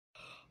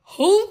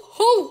Ho,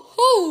 ho,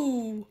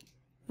 ho!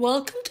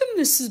 Welcome to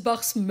Mrs.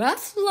 Buck's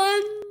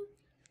Mathland.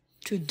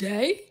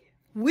 Today,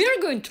 we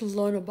are going to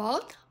learn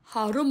about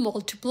how to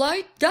multiply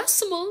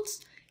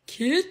decimals.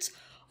 Kids,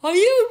 are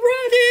you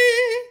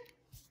ready?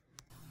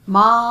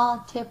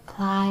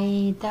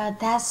 Multiply the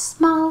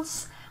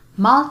decimals,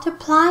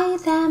 multiply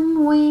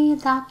them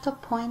without the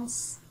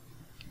points.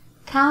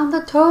 Count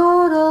the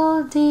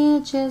total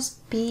digits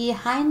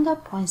behind the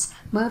points,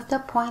 move the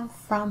point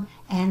from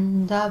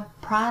and the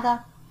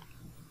product.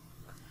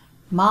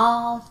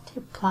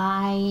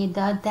 Multiply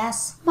the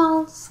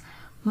decimals,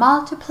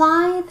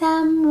 multiply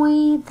them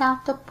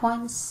without the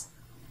points.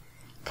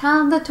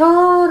 Count the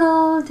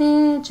total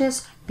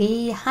digits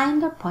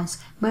behind the points,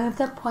 move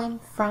the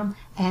point from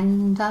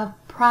and the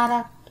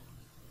product.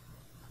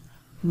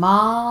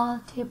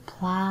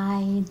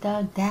 Multiply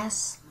the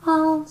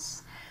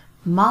decimals,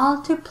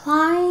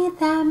 multiply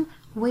them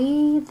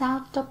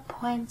without the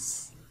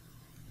points.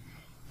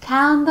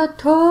 Count the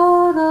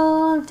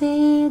total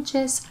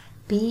digits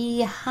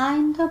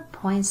behind the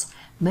points,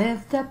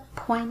 move the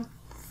point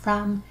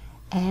from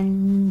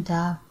and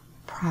the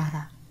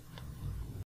product.